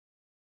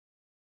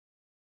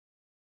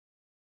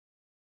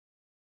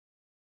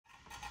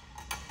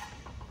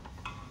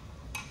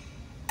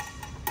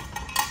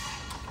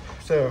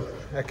So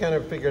I kind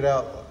of figured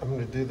out I'm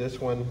going to do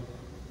this one.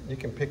 You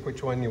can pick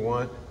which one you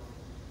want,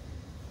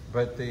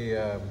 but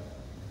the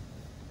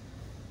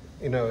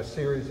you know, a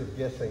series of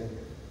guessing.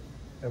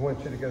 I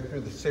want you to go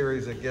through the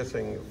series of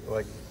guessing,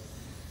 like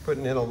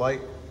putting in a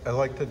light. I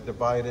like to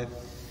divide it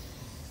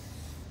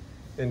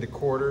into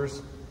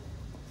quarters.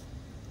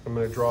 I'm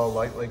going to draw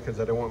lightly because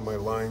I don't want my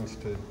lines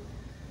to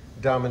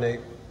dominate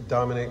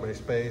my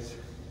space.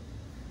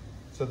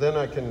 So then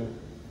I can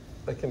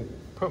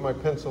put my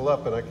pencil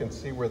up and I can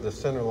see where the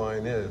center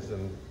line is,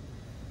 and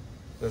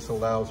this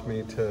allows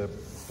me to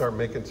start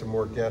making some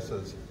more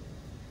guesses.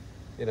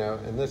 You know,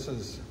 and this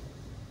is,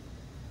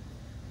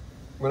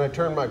 when I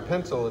turn my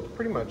pencil, it's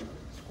pretty much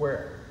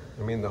square.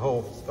 I mean, the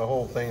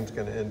whole thing's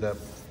going to end up,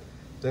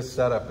 this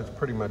setup is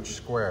pretty much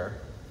square.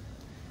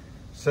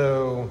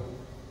 So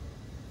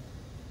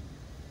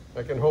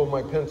I can hold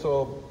my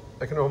pencil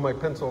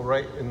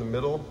right in the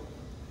middle,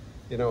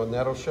 you know, and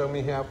that'll show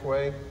me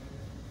halfway.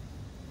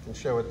 I can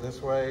show it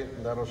this way,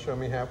 and that'll show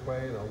me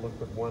halfway, and I'll look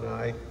with one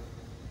eye.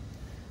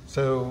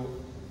 So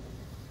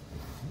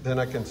then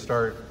I can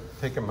start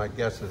taking my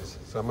guesses.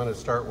 So I'm going to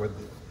start with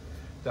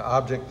the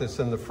object that's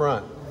in the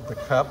front, the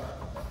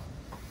cup.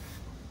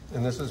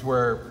 And this is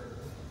where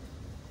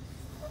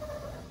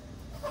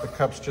the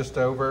cup's just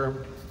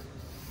over,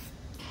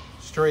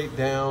 straight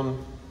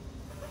down.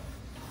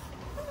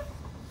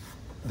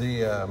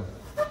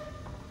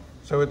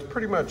 So it's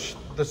pretty much,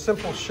 the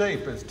simple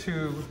shape is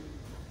two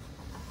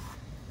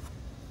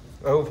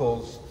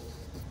ovals.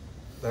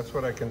 That's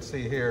what I can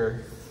see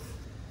here.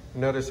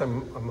 Notice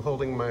I'm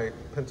holding my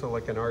pencil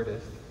like an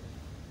artist.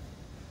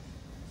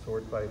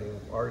 Sword fighting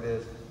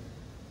artist.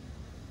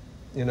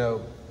 You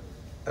know,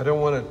 I don't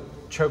want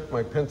to choke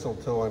my pencil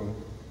till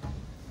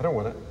I don't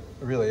want to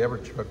really ever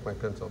choke my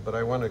pencil, but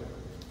I want to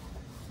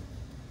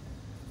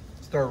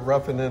start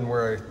roughing in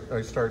where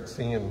I start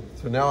seeing.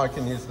 So now I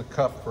can use the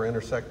cup for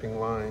intersecting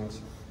lines.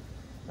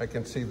 I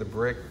can see the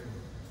brick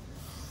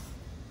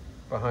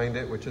behind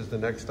it, which is the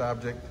next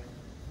object.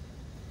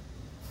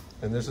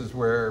 And this is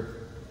where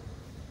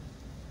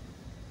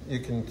you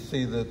can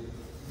see that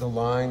the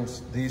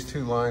lines, these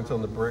two lines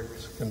on the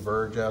bricks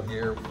converge out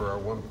here for our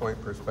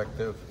 1-point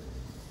perspective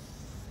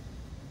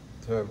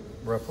to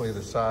roughly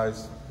the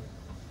size.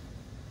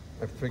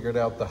 I figured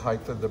out the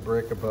height of the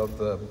brick above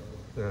the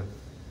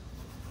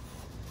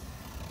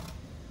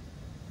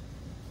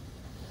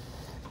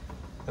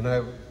and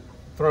I've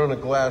thrown a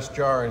glass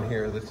jar in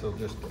here. This will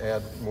just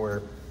add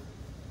more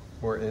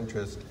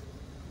interest.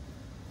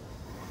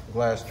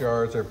 Glass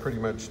jars are pretty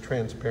much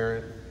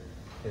transparent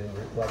and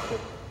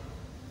reflective.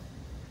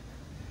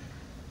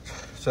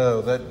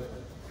 So that,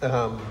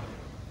 so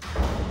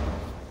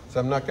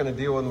I'm not going to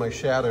deal with my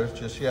shadows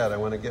just yet. I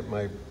want to get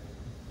my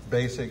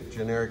basic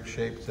generic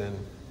shapes in.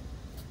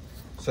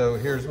 So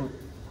here's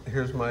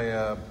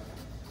my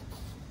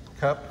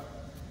cup.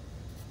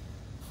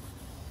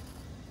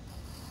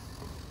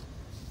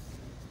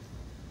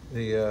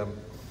 The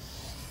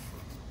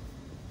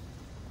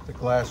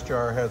glass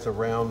jar has a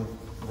round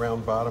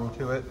bottom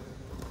to it,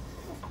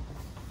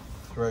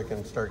 so I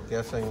can start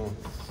guessing.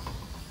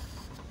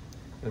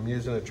 I'm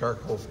using a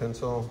charcoal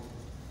pencil.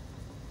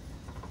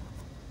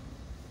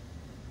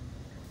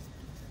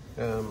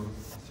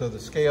 So the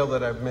scale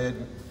that I've made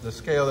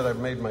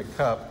my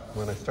cup,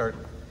 when I start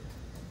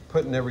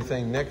putting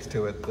everything next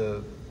to it,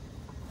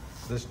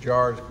 this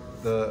jar,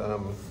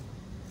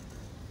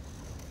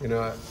 you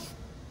know,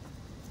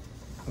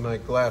 my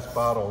glass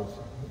bottle's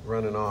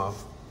running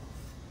off,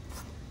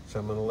 so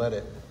I'm going to let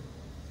it.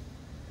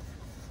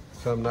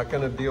 So I'm not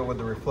going to deal with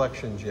the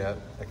reflections yet.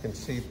 I can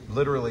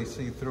literally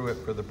see through it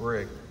for the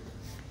brick.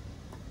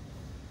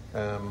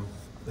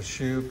 The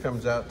shoe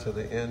comes out to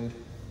the end.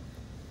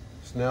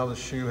 So now the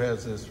shoe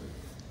has this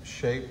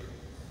shape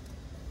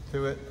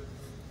to it.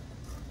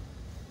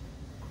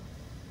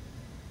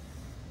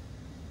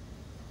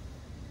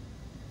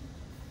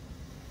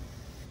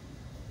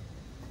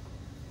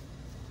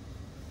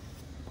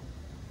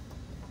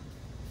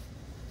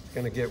 It's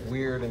going to get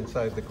weird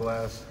inside the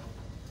glass.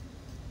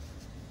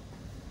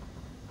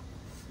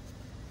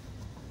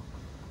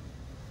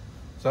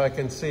 So I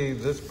can see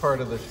this part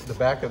of the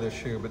back of the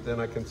shoe, but then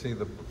I can see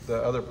the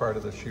other part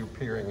of the shoe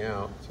peering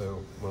out,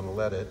 so I'm going to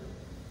let it.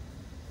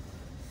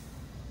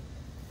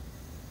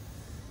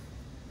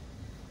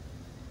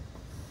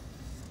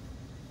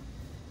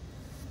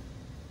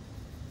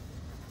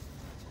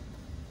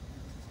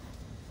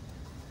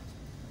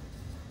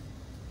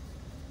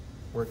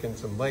 Working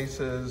some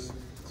laces.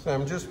 So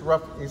I'm just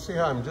you see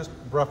how I'm just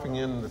roughing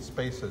in the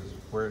spaces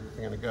where it's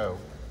going to go.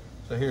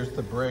 So here's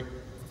the brick.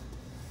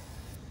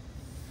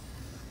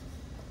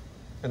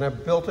 And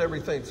I've built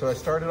everything. So I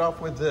started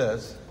off with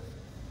this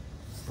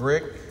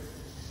brick,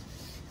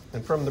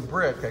 and from the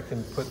brick I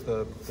can put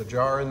the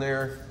jar in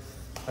there.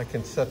 I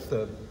can set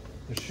the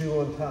shoe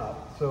on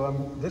top. So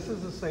this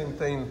is the same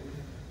thing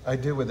I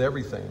do with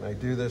everything. I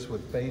do this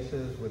with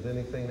faces, with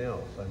anything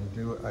else.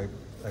 I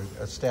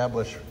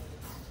establish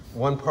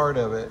one part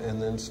of it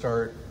and then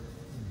start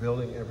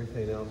building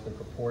everything else in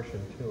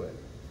proportion to it.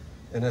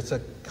 And it's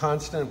a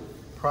constant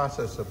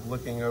process of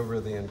looking over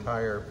the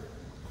entire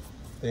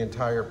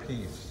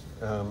piece.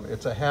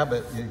 It's a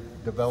habit you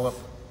develop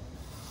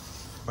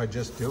by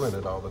just doing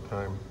it all the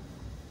time.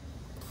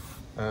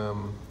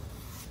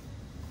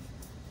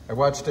 I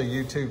watched a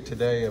YouTube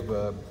today of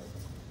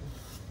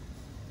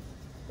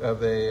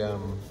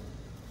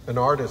an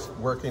artist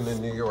working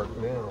in New York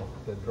now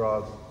that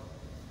draws.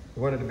 He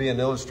wanted to be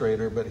an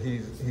illustrator, but he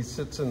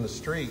sits in the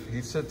street.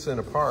 He sits in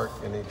a park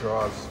and he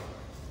draws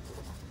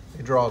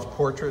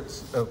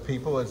portraits of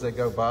people as they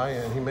go by,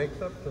 and he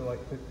makes up to like,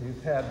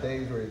 he's had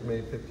days where he's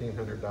made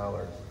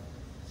 $1,500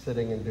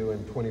 sitting and doing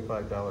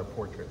 $25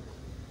 portraits.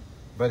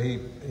 But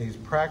he's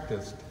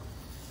practiced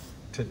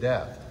to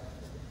death.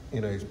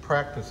 You know, he's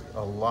practiced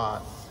a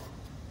lot.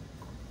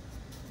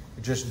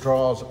 He just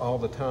draws all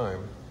the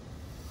time.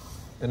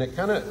 And it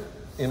kind of,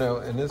 you know,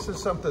 and this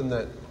is something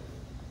that,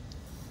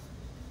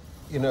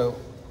 you know,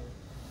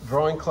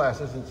 drawing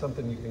class isn't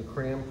something you can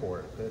cram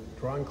for.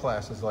 Drawing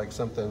class is like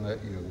something that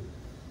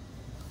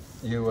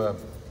you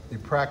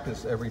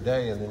practice every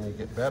day and then you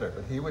get better.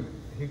 But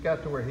he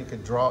got to where he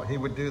could draw. He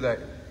would do that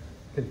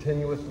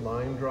continuous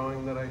line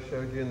drawing that I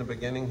showed you in the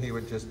beginning.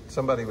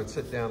 Somebody would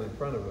sit down in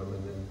front of him,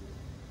 and in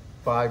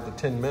 5 to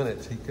 10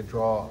 minutes he could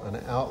draw an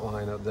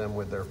outline of them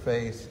with their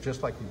face,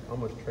 just like he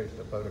almost traced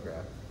a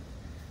photograph.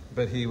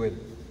 But he would,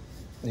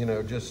 you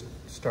know, just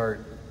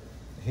start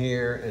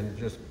here and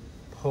just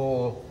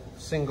pull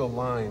single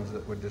lines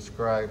that would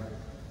describe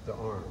the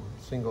arm.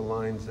 Single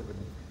lines that would,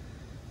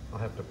 I'll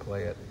have to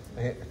play it.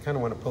 I kind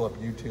of want to pull up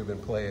YouTube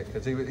and play it,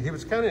 because he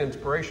was kind of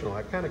inspirational.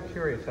 I'm kind of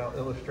curious how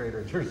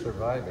illustrators are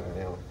surviving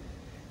now.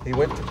 He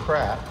went to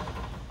Pratt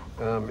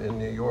in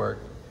New York,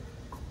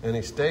 and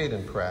he stayed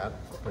in Pratt,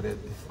 but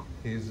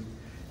he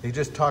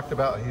just talked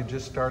about, he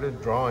just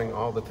started drawing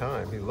all the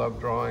time. He loved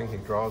drawing, he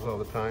draws all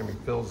the time, he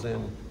fills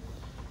in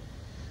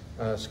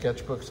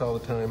sketchbooks all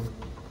the time.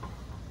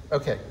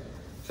 Okay,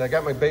 so I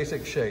got my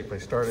basic shape. I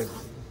started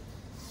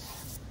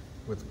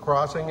with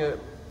crossing it,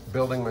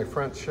 building my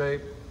front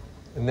shape,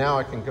 and now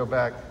I can go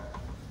back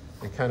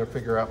and kind of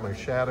figure out my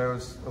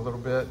shadows a little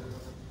bit.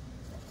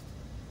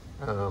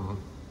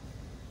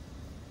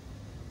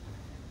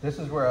 This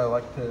is where I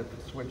like to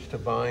switch to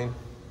vine.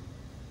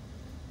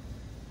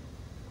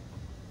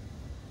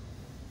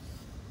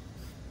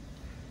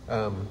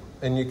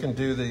 And you can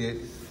do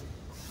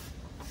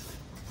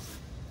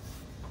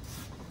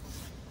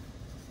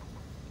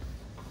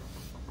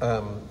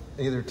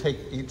either take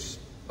each,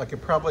 like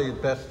it probably is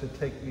best to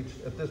take each,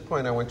 at this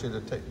point I want you to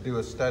do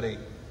a study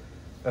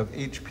of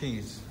each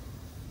piece,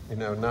 you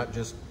know, not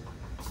just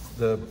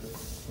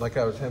like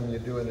I was having you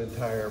do an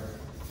entire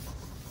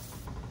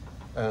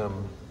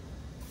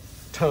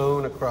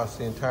tone across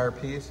the entire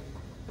piece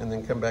and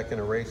then come back and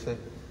erase it.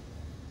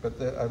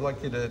 But I'd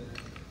like you to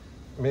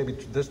maybe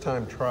this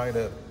time try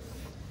to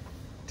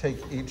take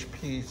each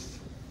piece,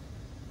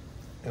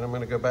 and I'm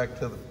going to go back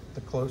to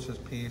the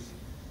closest piece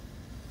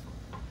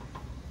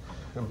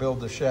and build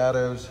the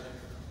shadows.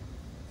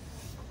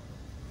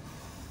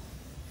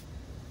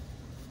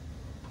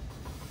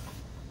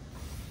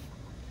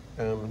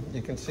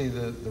 You can see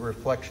the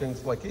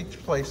reflections, like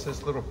each place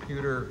this little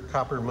pewter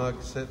copper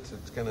mug sits,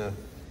 it's going to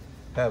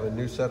have a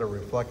new set of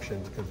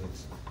reflections, because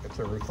it's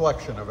a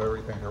reflection of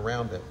everything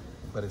around it,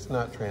 but it's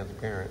not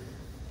transparent.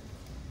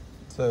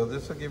 So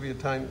this will give you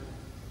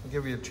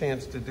a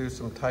chance to do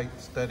some tight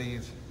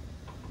studies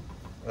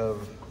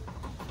of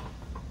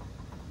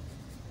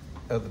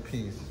the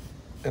piece.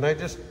 And I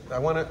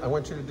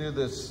want you to do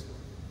this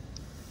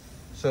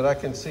so that I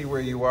can see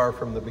where you are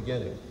from the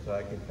beginning, so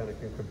I can kind of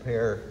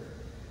compare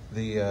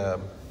the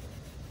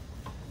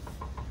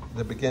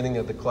beginning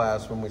of the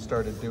class when we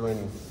started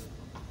doing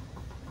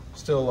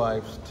still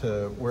lifes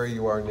to where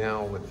you are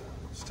now with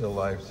still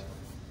lifes,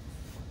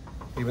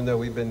 even though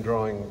we've been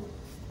drawing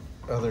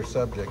other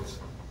subjects.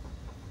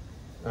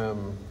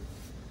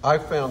 I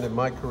found in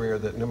my career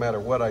that no matter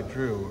what I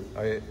drew,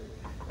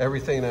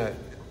 everything I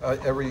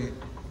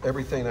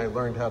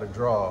learned how to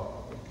draw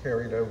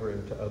carried over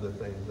into other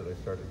things that I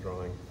started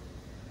drawing.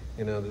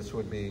 You know, this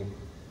would be,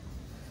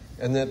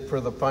 and then for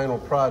the final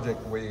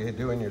project where you're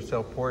doing your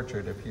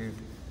self-portrait, if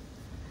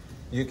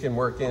you can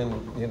work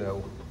in, you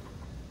know,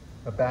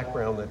 a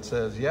background that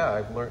says, yeah,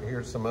 I've learned,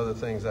 here's some other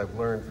things I've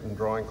learned from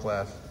drawing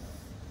class,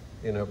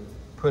 you know,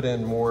 put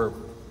in more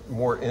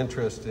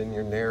interest in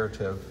your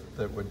narrative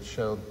that would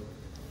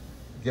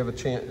give a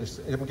chance.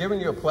 I'm giving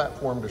you a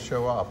platform to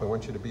show off. I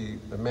want you to be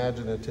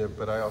imaginative,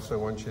 but I also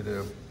want you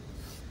to,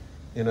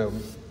 you know,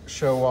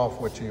 show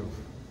off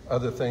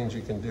other things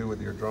you can do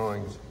with your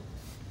drawings.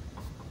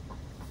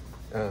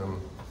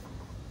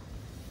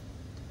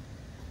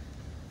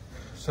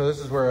 So this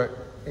is where,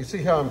 you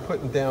see how I'm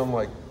putting down,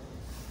 like,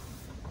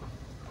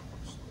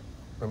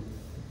 I'm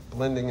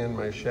blending in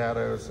my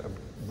shadows, I'm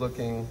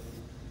looking,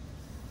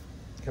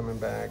 coming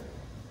back,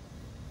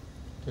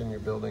 continue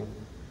building.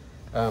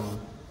 I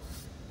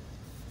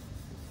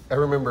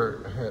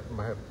remember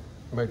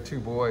my two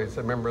boys.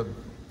 I remember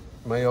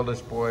my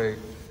oldest boy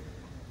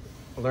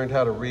learned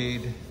how to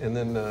read, and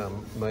then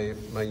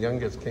my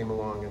youngest came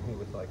along, and he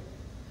was like,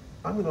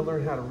 I'm going to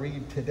learn how to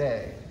read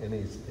today. And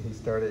he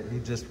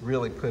just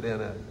really put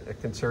in a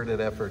concerted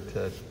effort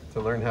to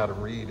learn how to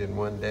read in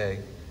one day.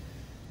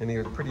 And he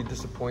was pretty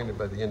disappointed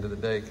by the end of the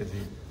day because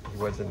he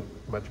wasn't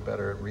much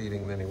better at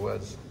reading than he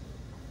was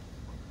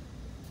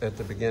at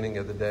the beginning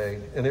of the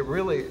day. And it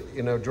really,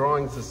 you know,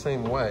 drawing's the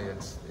same way.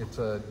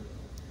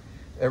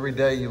 Every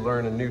day you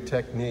learn a new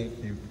technique.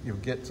 You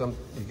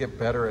get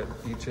better at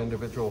each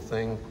individual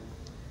thing,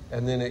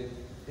 and then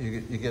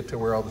you get to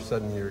where all of a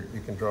sudden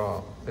you can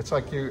draw. It's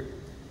like you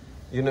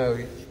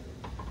don't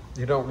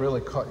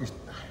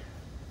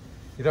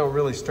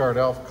really start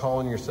off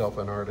calling yourself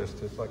an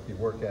artist. It's like you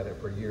work at it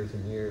for years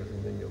and years,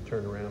 and then you'll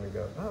turn around and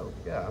go, oh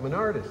yeah, I'm an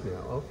artist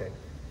now. Okay,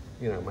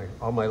 you know,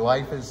 all my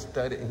life is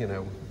studying, you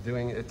know,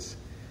 doing it's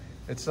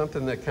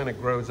something that kind of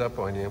grows up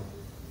on you.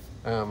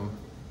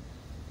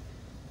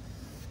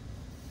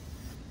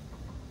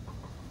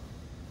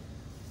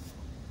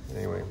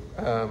 Anyway,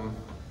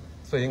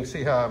 so you can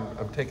see how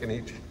I'm taking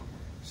each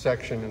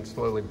section and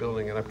slowly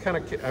building it.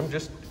 I'm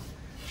just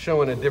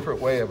showing a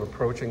different way of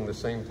approaching the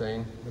same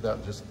thing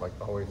without just like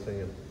always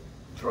saying,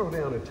 throw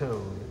down a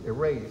tone,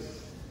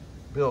 erase,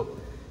 build.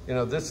 You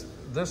know, this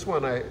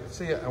one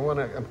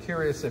I'm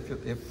curious if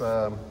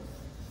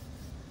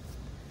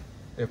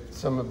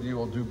some of you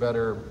will do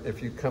better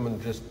if you come and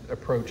just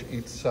approach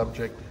each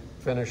subject,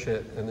 finish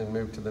it, and then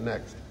move to the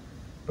next.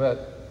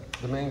 But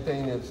the main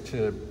thing is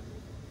to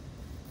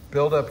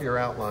build up your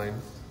outline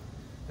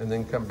and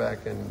then come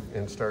back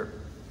and start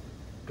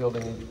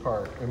building each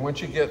part. And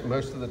once you get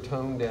most of the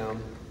tone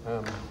down,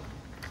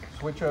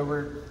 switch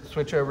over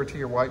to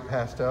your white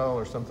pastel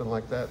or something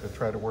like that to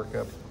try to work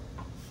up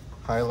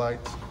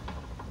highlights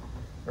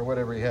or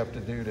whatever you have to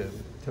do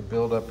to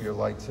build up your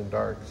lights and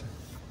darks.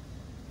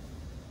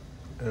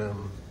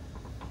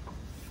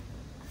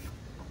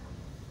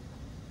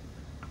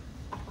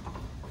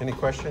 Any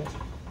questions?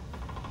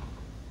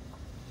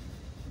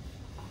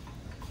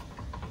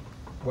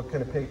 What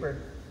kind of paper?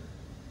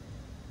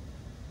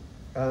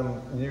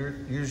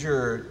 Use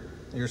your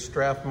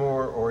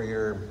Strathmore or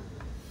your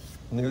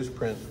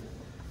newsprint.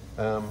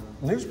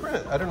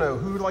 Newsprint, I don't know,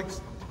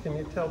 can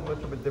you tell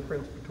much of a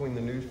difference between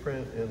the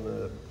newsprint and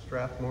the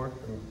Strathmore,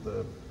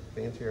 the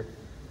fancier?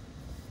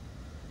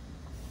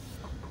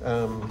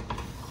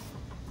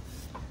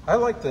 I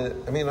like the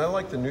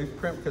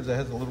newsprint because it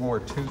has a little more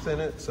tooth in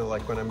it, so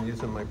like when I'm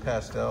using my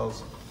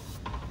pastels,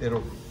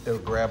 it'll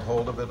grab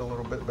hold of it a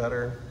little bit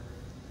better.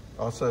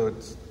 Also,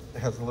 it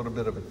has a little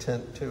bit of a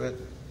tint to it,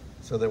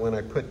 so that when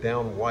I put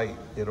down white,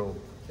 it'll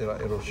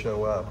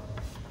show up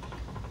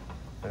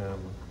a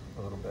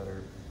little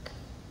better.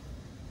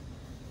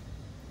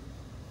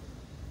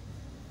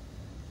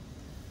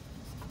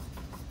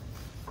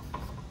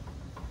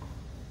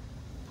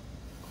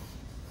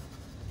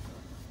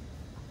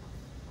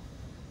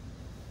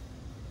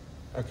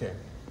 Okay,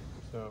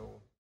 so.